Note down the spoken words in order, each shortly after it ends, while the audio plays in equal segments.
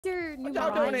What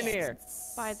y'all doing in here?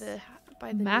 By the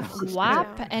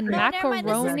WAP and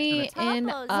macaroni in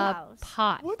a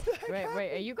pot. What the heck?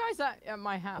 Wait, are you guys at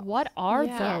my house? What are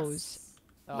those?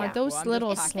 Oh, Are those well,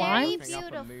 little it's slimes? Very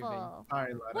beautiful.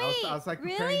 Sorry, lad. Wait, I was like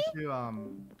really? preparing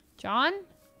to John?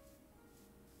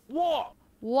 What?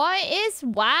 What is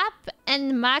WAP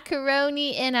and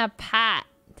macaroni in a pot?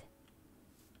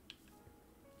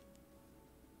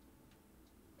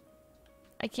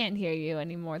 I can't hear you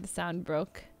anymore. The sound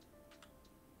broke.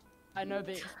 I know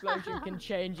the explosion can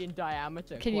change in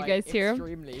diameter. Can you guys hear him?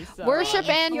 Extremely, so Worship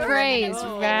and praise,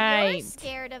 right? You're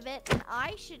scared of it, and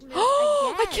I should move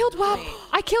I again. killed WAP!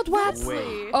 I killed WAP!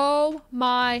 Wait. Oh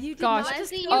my gosh.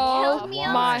 Leslie, you Oh killed me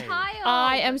my. on child.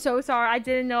 I am so sorry. I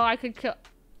didn't know I could kill.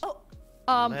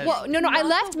 Well, no, I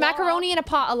left macaroni in a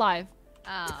pot alive.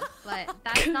 Oh, but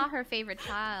that's not her favorite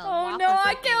child. Oh WAP no, was her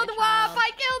I killed favorite WAP! child.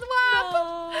 I killed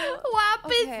WAP! WAP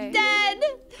Okay. is dead!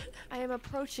 I am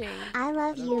approaching. I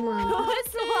love you, Mom.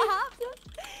 What's WAP?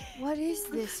 What is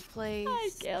this place? I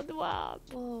killed WAP.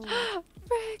 Whoa.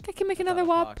 Frick, I can make another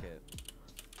WAP.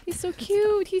 He's so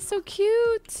cute. He's so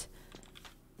cute.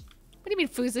 What do you mean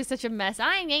Fuzu's such a mess?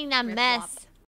 I ain't a mess.